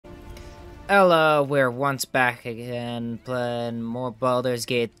Hello, we're once back again playing more Baldur's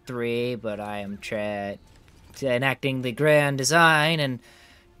Gate 3, but I am enacting the grand design and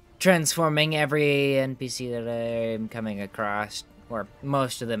transforming every NPC that I'm coming across, or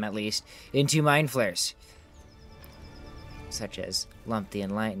most of them at least, into Mind Flayers. Such as Lump the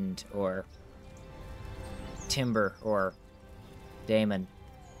Enlightened, or Timber, or Damon,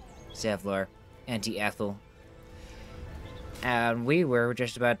 Zevlor, Anti-Ethel. And we were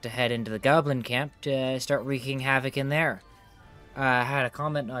just about to head into the Goblin Camp to start wreaking havoc in there. I had a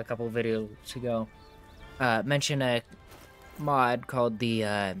comment a couple videos ago. Mention a mod called the,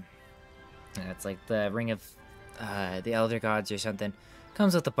 it's like the Ring of the Elder Gods or something.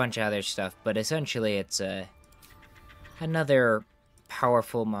 Comes with a bunch of other stuff, but essentially it's another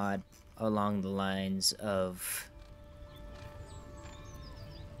powerful mod along the lines of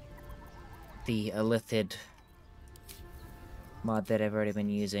the Illithid mod that I've already been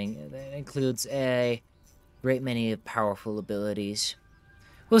using. It includes a great many powerful abilities.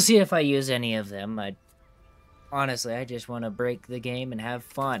 We'll see if I use any of them. Honestly, I just want to break the game and have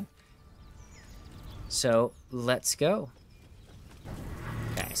fun. So, let's go.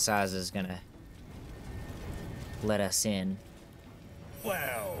 Okay, Saza's gonna let us in.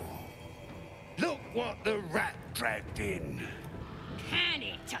 Well, look what the rat dragged in. Can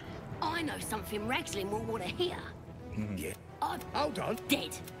it? I know something Ragslin will want to hear. Yeah. I'm Hold on.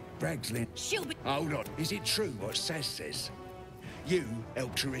 dead. Ragslin. She'll be... Hold on. Is it true what Saz says? You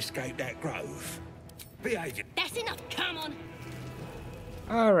helped her escape that grove. Behave. That's enough, come on.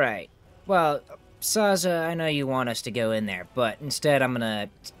 Alright. Well, Saza, I know you want us to go in there, but instead I'm gonna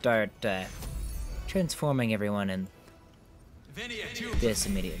start transforming everyone in this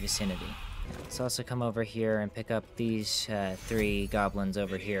immediate vicinity. Let's also come over here and pick up these 3 goblins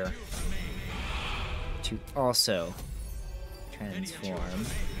over here to also transform.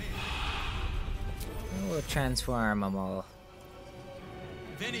 We'll transform them all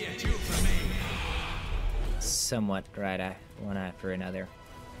somewhat one after another.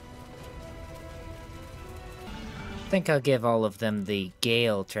 I think I'll give all of them the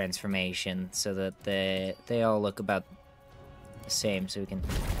Gale transformation so that they all look about the same, so we can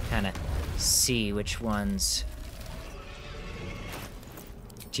kind of see which ones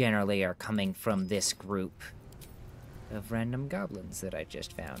generally are coming from this group of random goblins that I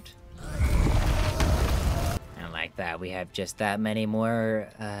just found. And like that, we have just that many more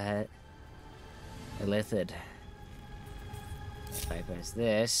Illithid. If I press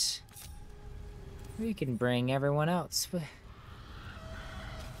this, we can bring everyone else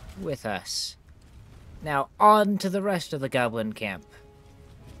with us. Now, on to the rest of the Goblin Camp.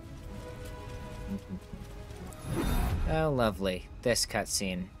 Oh, lovely. This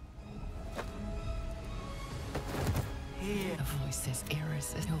cutscene. Hear voices,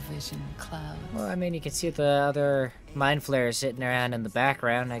 iris, no vision, clouds. Well, I mean, you can see the other Mind Flayers sitting around in the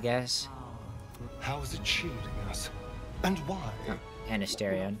background, I guess. How is it shielding us? And why? Oh,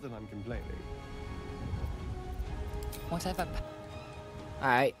 Anasterion. Not that I'm complaining. Whatever.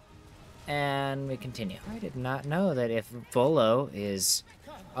 Alright. And we continue. I did not know that if Volo is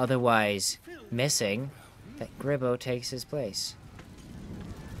otherwise missing, that Gribbo takes his place.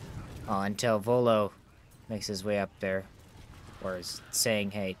 Oh, until Volo makes his way up there. Or is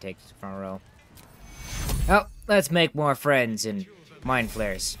saying, hey, take the front row. Well, let's make more friends in Mind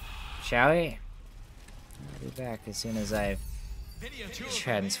Flayers, shall we? I'll be back as soon as I've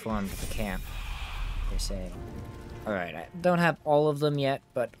transformed the camp, per se. Alright, I don't have all of them yet,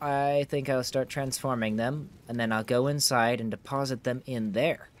 but I think I'll start transforming them, and then I'll go inside and deposit them in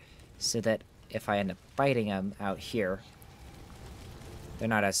there, so that if I end up fighting them out here, they're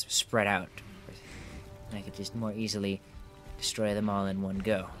not as spread out. And I could just more easily destroy them all in one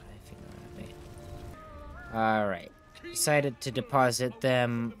go, if you know what I mean. Alright, decided to deposit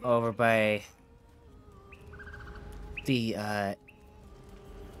them over by the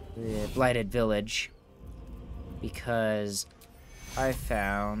Blighted Village, because I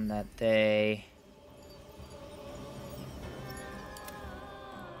found that that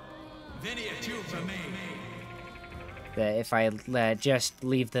if I just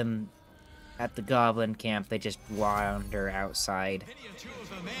leave them at the Goblin Camp, they just wander outside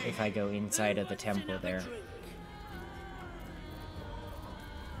if I go inside of the temple there.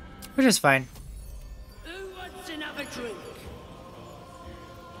 Which is fine. Who wants another drink?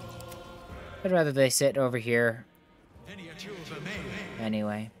 I'd rather they sit over here.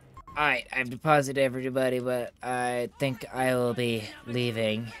 Anyway. Alright, I've deposited everybody, but I think I will be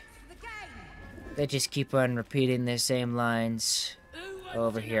leaving. They just keep on repeating the same lines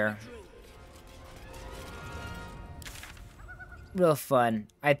over here. real fun.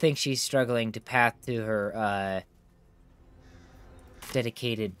 I think she's struggling to path to her,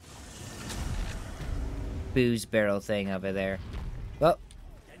 dedicated booze barrel thing over there. Well,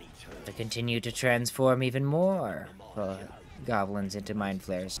 to continue to transform even more goblins into Mind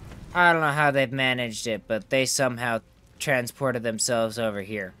Flayers. I don't know how they've managed it, but they somehow transported themselves over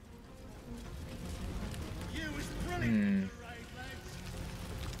here.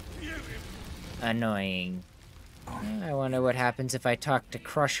 Annoying. I wonder what happens if I talk to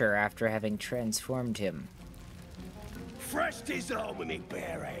Crusher after having transformed him. Fresh disarm with me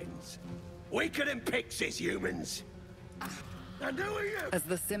bare hands. Weaker than pixies, humans. And who are you? As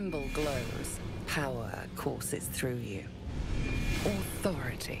the symbol glows, power courses through you.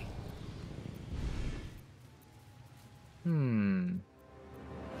 Authority.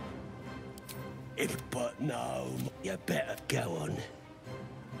 If but no, you better go on.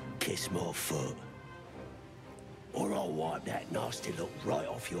 Kiss my foot. Or I'll wipe that nasty look right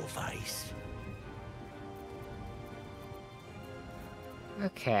off your face.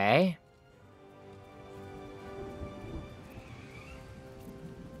 Okay.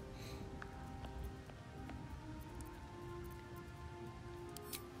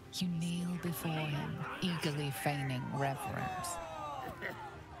 You kneel before him, eagerly feigning reverence.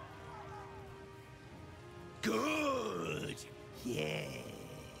 Good. Yeah.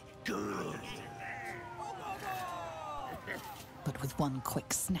 Good. But with one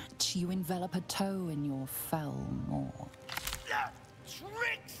quick snatch, you envelop a toe in your foul maw.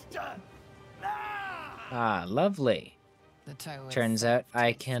 Trickster! Ah, lovely. The toe Turns out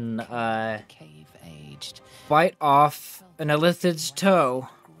I can, cave-aged. bite off an Illithid's toe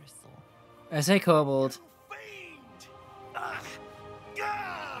Gristle. as a kobold. Fiend!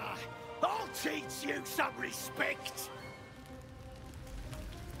 I'll teach you some respect.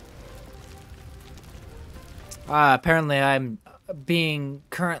 Ah, apparently I'm being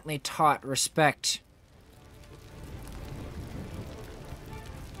currently taught respect.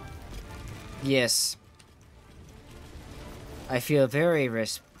 Yes. I feel very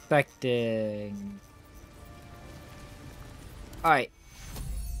respecting. Alright.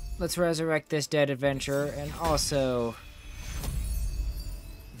 Let's resurrect this dead adventurer and also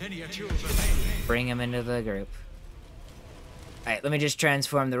bring him into the group. Alright, let me just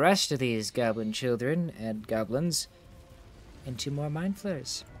transform the rest of these goblin children and goblins into more Mind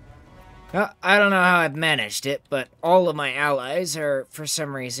Flayers. Well, I don't know how I've managed it, but all of my allies are, for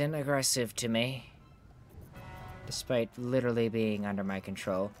some reason, aggressive to me. Despite literally being under my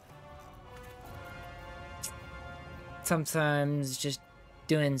control. Sometimes just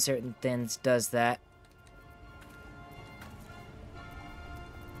doing certain things does that.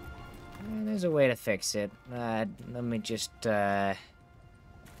 There's a way to fix it. Let me just get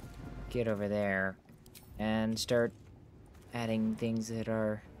over there and start adding things that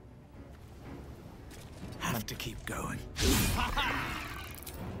are... Have to keep going.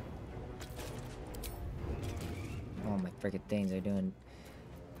 Oh, my frickin' things are doing...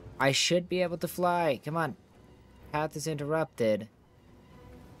 I should be able to fly. Come on. Path is interrupted.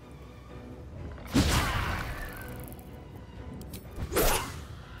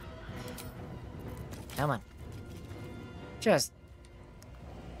 Come on. Just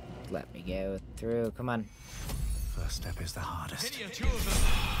let me go through. Come on. First step is the hardest.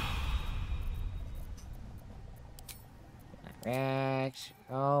 React.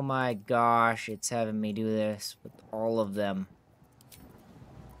 Oh my gosh, it's having me do this with all of them.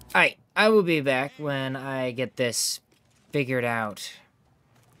 Alright, I will be back when I get this figured out.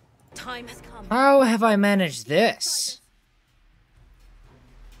 Time has come. How have I managed this?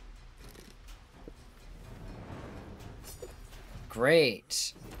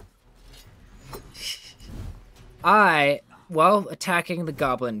 Great. I, while attacking the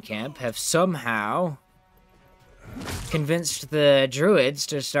goblin camp, have somehow convinced the druids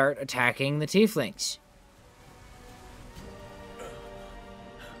to start attacking the tieflings.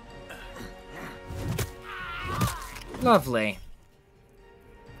 Lovely.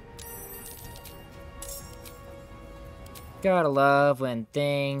 Gotta love when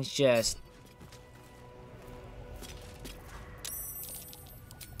things just...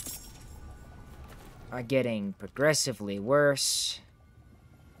 are getting progressively worse.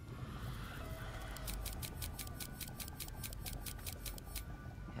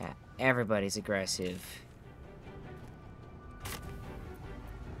 Everybody's aggressive.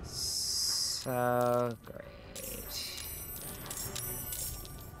 So great.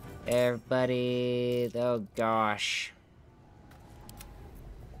 Everybody, oh gosh.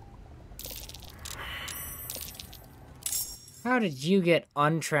 How did you get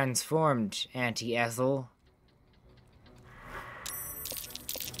untransformed, Auntie Ethel?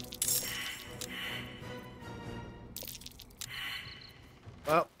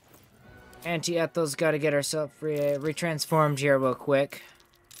 Auntie Ethel's got to get herself retransformed here real quick.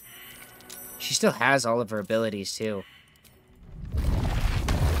 She still has all of her abilities, too.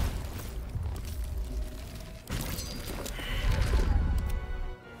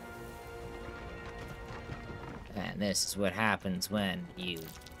 And this is what happens when you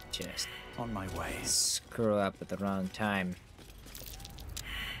just on my way. Screw up at the wrong time.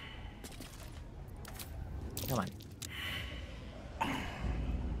 Come on.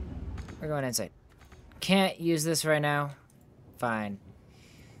 We're going inside. Can't use this right now. Fine.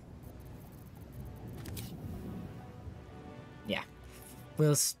 Yeah.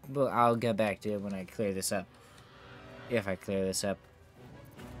 I'll get back to it when I clear this up. If I clear this up.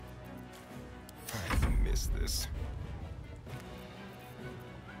 I miss this.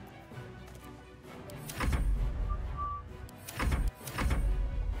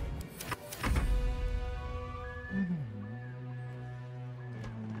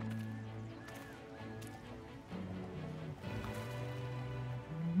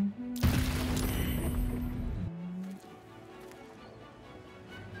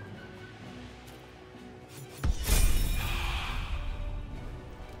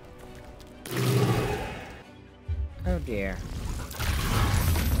 Oh dear.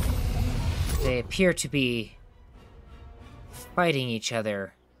 They appear to be fighting each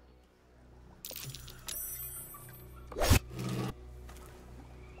other.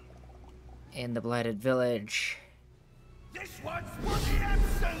 In the Blighted Village. This one's for the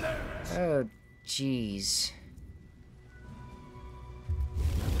absolute! Oh, jeez.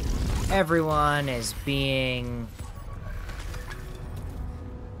 Everyone is being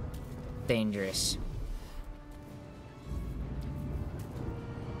dangerous.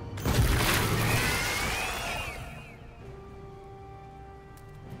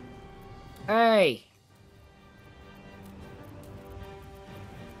 Hey!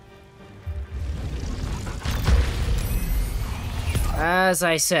 As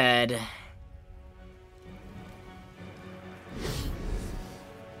I said,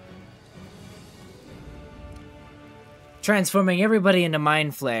 transforming everybody into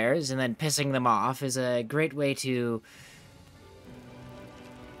Mind Flayers and then pissing them off is a great way to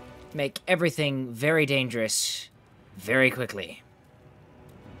make everything very dangerous very quickly.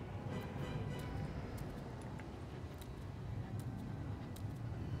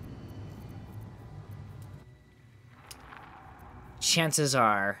 Chances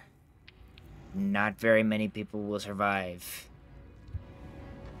are, not very many people will survive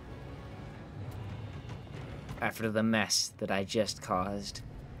after the mess that I just caused.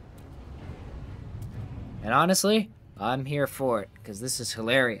 And honestly, I'm here for it, because this is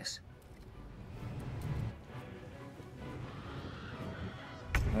hilarious.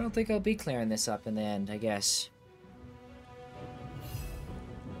 I don't think I'll be clearing this up in the end, I guess.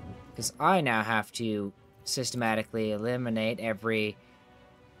 Because I now have to systematically eliminate every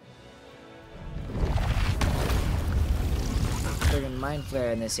friggin' Mind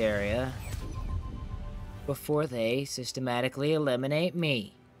Flayer in this area before they systematically eliminate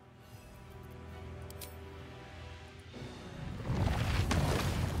me.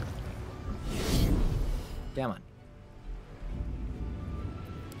 Come on.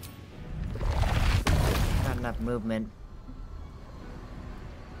 Not enough movement.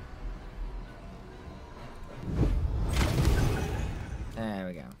 There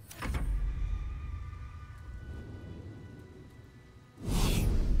we go.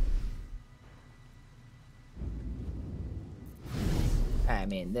 I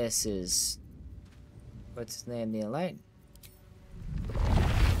mean, this is... What's his name? The Elite?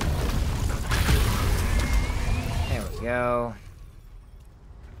 There we go.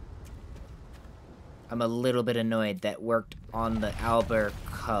 I'm a little bit annoyed that worked on the Albert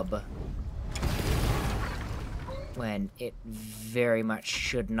Cub when it very much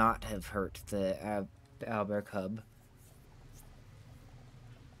should not have hurt the Albert Cub.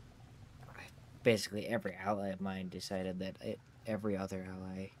 Basically, every ally of mine decided that every other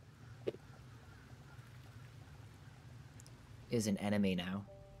ally is an enemy now.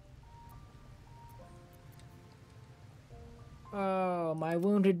 Oh, my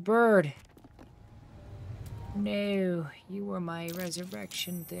wounded bird. No, you were my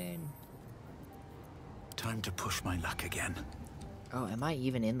resurrection then. Time to push my luck again. Oh, am I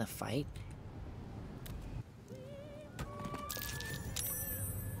even in the fight?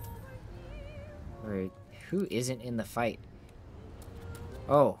 Or who isn't in the fight?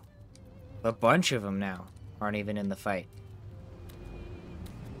 Oh, a bunch of them now aren't even in the fight.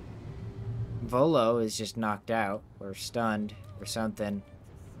 Volo is just knocked out or stunned or something.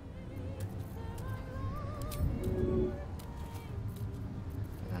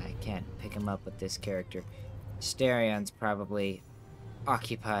 I Can't pick him up with this character. Astarion's probably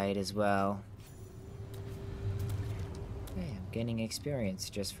occupied as well. Hey, I'm gaining experience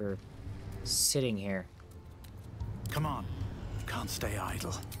just for sitting here. Come on. Can't stay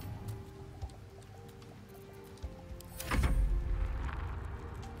idle.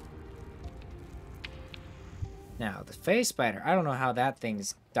 Now, the face spider, I don't know how that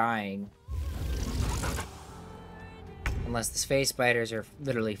thing's dying. Unless the space spiders are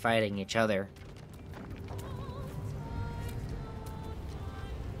literally fighting each other.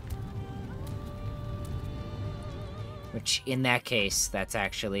 Which, in that case, that's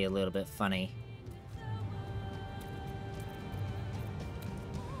actually a little bit funny.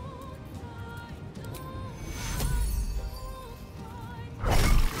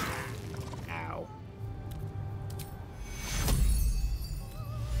 Ow.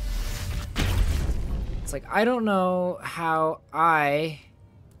 It's like, I don't know how I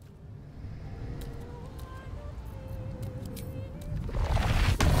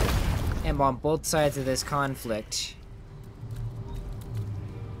am on both sides of this conflict.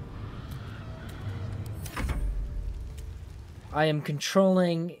 I am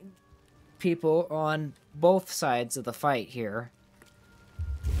controlling people on both sides of the fight here.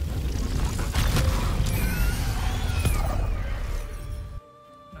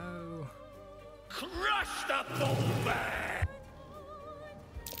 No. Crush the bullbag!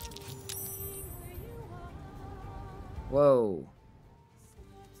 Whoa.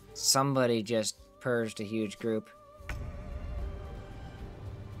 Somebody just purged a huge group.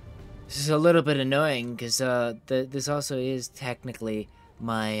 This is a little bit annoying, because this also is technically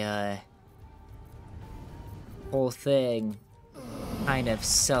my whole thing kind of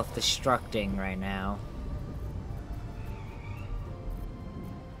self-destructing right now.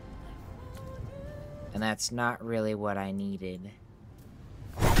 And that's not really what I needed.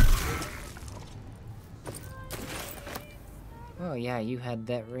 Oh yeah, you had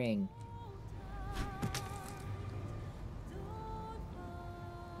that ring.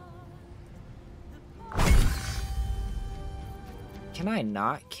 Can I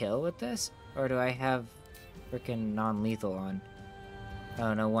not kill with this? Or do I have frickin' non-lethal on?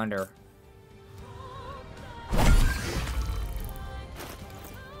 Oh, no wonder.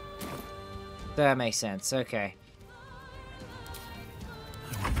 That makes sense, okay.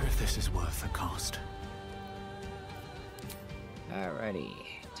 I wonder if this is worth the cost. Alrighty,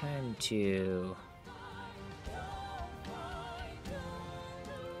 time to...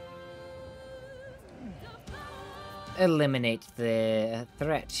 eliminate the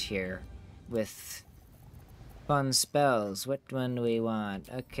threat here with fun spells. What one do we want?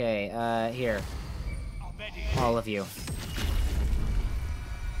 Okay, here. All of you.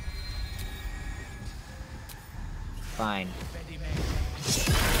 Fine.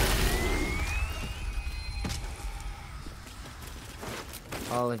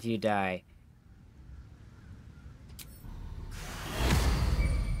 All of you die.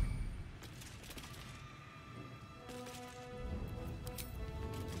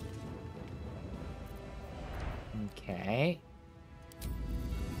 Okay.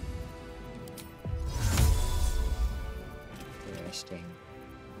 Interesting.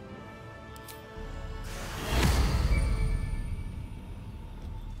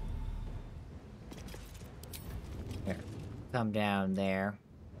 Here, come down there.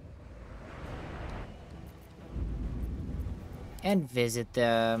 And visit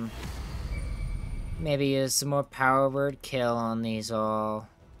them. Maybe use some more power word kill on these all.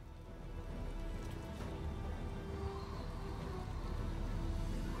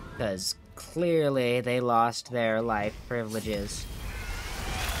 Because clearly they lost their life privileges.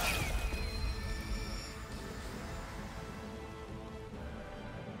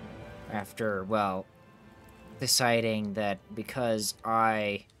 After, well, deciding that because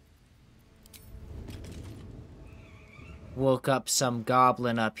I woke up some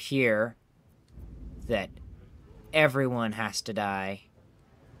goblin up here, that everyone has to die.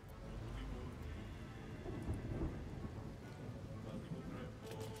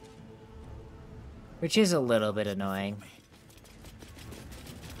 Which is a little bit annoying.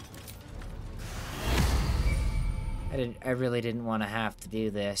 I really didn't want to have to do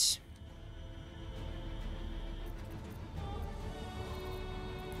this.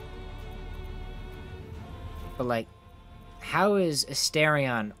 But like, how is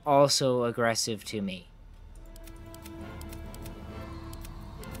Astarion also aggressive to me?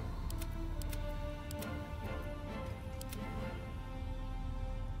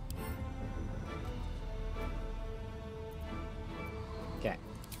 Okay.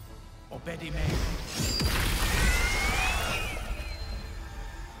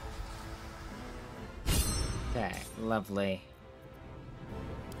 Okay, lovely.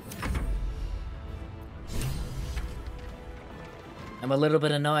 I'm a little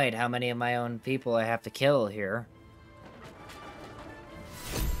bit annoyed how many of my own people I have to kill here.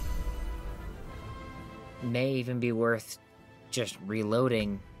 May even be worth just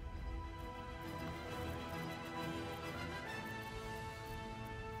reloading.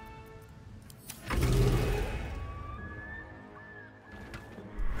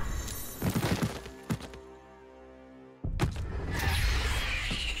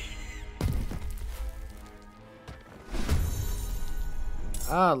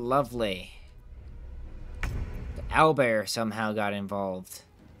 Ah, lovely. The owlbear somehow got involved.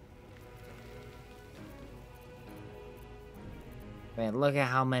 Man, look at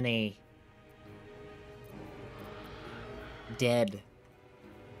how many dead.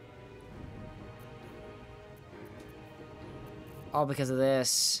 All because of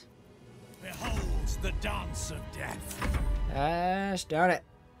this. Behold the dance of death. Gosh darn it.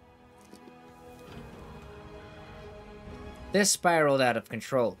 This spiraled out of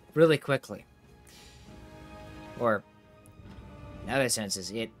control really quickly. Or, in other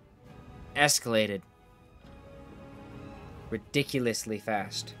senses, it escalated ridiculously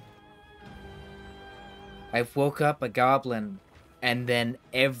fast. I woke up a goblin, and then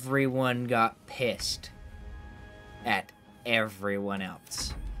everyone got pissed at everyone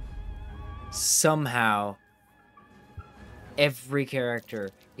else. Somehow, every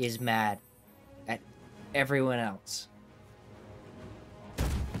character is mad at everyone else.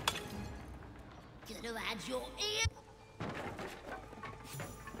 Could have had your ear.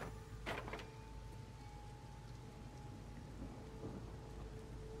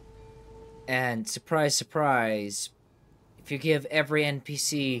 And surprise, surprise, if you give every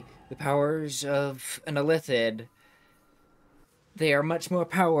NPC the powers of an Illithid, they are much more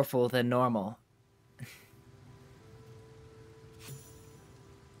powerful than normal.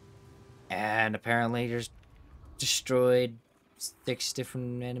 And apparently just destroyed 6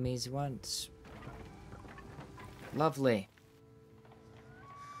 different enemies at once. Lovely.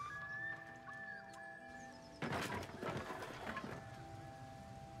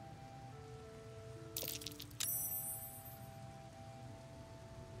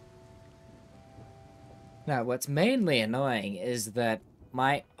 Now, what's mainly annoying is that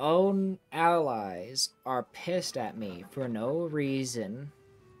my own allies are pissed at me for no reason.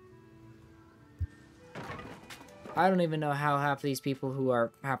 I don't even know how half these people who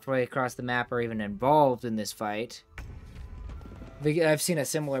are halfway across the map are even involved in this fight. I've seen a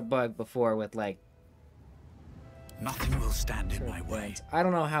similar bug before with, like... Nothing will stand in my way. I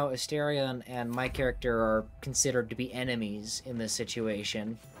don't know how Asterion and my character are considered to be enemies in this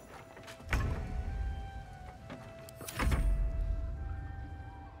situation.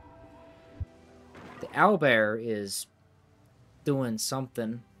 The owlbear is doing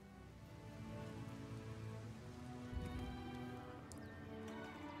something.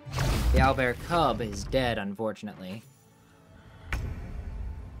 The owlbear cub is dead, unfortunately.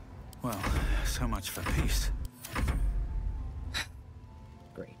 Well, so much for peace.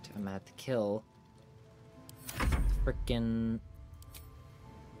 Great, I'm gonna have to kill frickin'...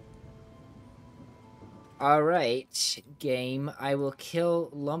 Alright, game, I will kill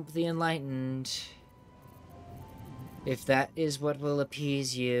Lump the Enlightened. If that is what will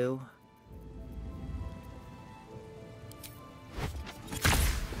appease you.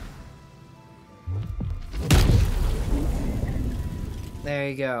 There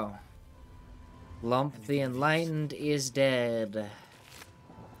you go. Lump the Enlightened is dead.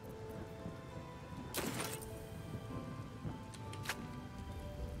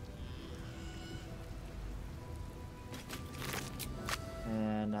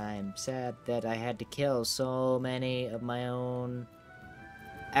 And I'm sad that I had to kill so many of my own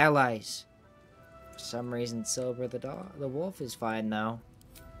allies. For some reason, Silver the wolf is fine though.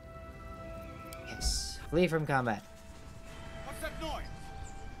 Yes. Flee from combat. What's that noise?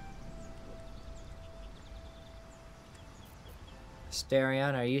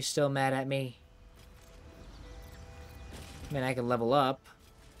 Asterion, are you still mad at me? I mean, I could level up.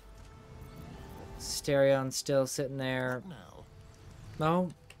 Asterion's still sitting there. No?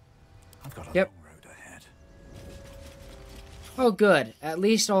 I've got a Yep. long road ahead. Oh, good. At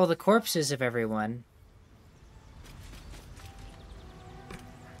least all the corpses of everyone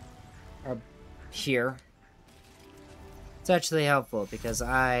are here. It's actually helpful because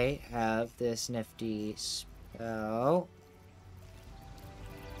I have this nifty spell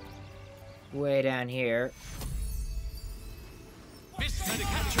way down here.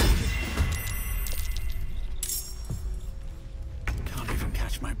 Can't even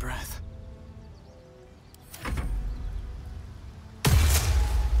catch my breath.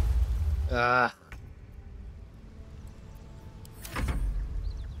 Ugh.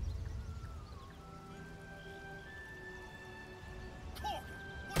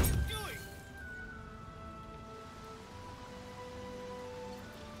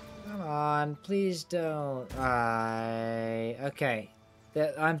 Come on, please don't. Okay.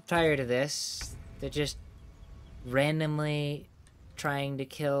 I'm tired of this. They're just randomly trying to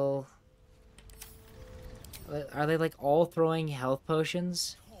kill. Are they like all throwing health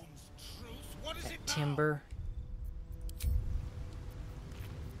potions at Timber?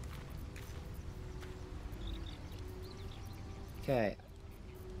 Okay.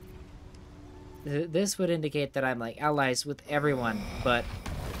 This would indicate that I'm like allies with everyone, but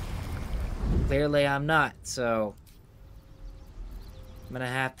clearly I'm not, so I'm gonna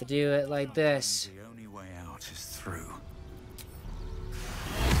have to do it like this. The only way out is through.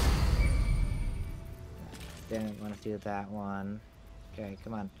 Didn't want to do that one. Okay,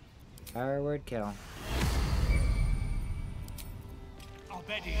 come on. Power word kill. I'll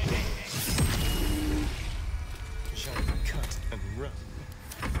bet it. Shall we cut and run?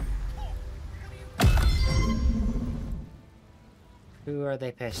 Who are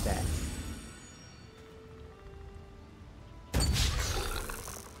they pissed at?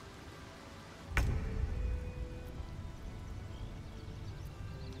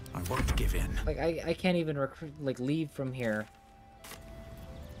 I won't give in. Like, I can't even leave from here.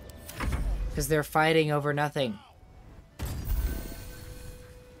 Because they're fighting over nothing.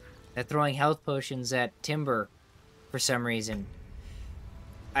 They're throwing health potions at Timber for some reason.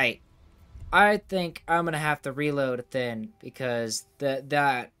 I think I'm gonna have to reload then, because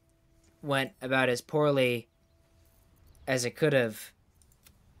that went about as poorly as it could have.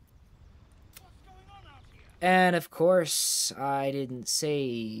 And of course, I didn't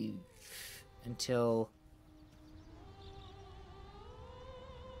save until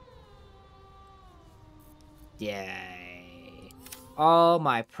yay. All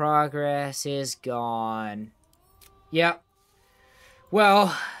my progress is gone. Yep.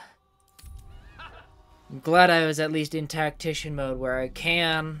 Well, I'm glad I was at least in tactician mode where I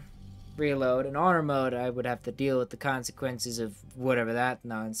can reload. In honor mode, I would have to deal with the consequences of whatever that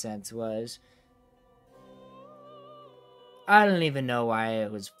nonsense was. I don't even know why I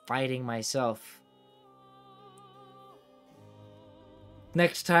was fighting myself.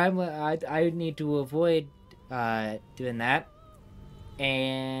 Next time, I need to avoid doing that.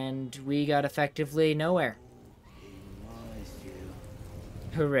 And we got effectively nowhere.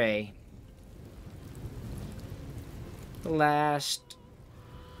 Hooray. The last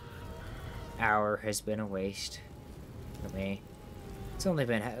hour has been a waste for me. It's only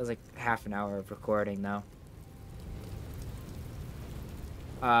been like half an hour of recording though.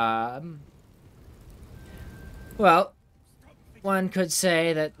 Well, one could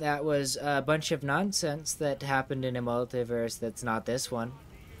say that that was a bunch of nonsense that happened in a multiverse that's not this one.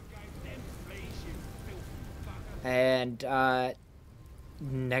 And,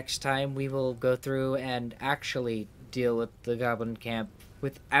 next time we will go through and actually deal with the Goblin Camp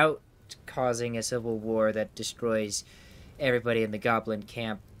without causing a civil war that destroys everybody in the Goblin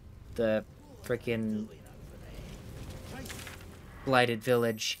Camp. The frickin' Blighted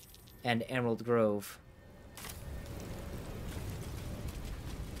Village and Emerald Grove.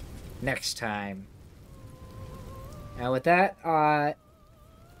 Next time. And with that,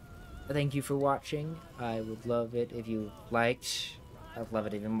 thank you for watching. I would love it if you liked. I'd love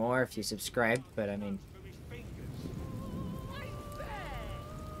it even more if you subscribed, but I mean,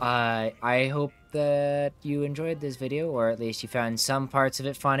 I hope that you enjoyed this video, or at least you found some parts of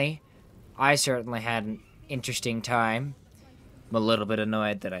it funny. I certainly had an interesting time. I'm a little bit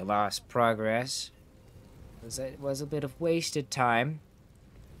annoyed that I lost progress. It was a bit of wasted time.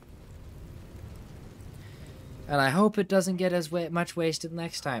 And I hope it doesn't get as much wasted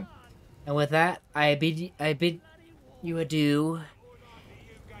next time. And with that, I bid you adieu.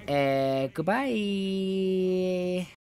 Goodbye.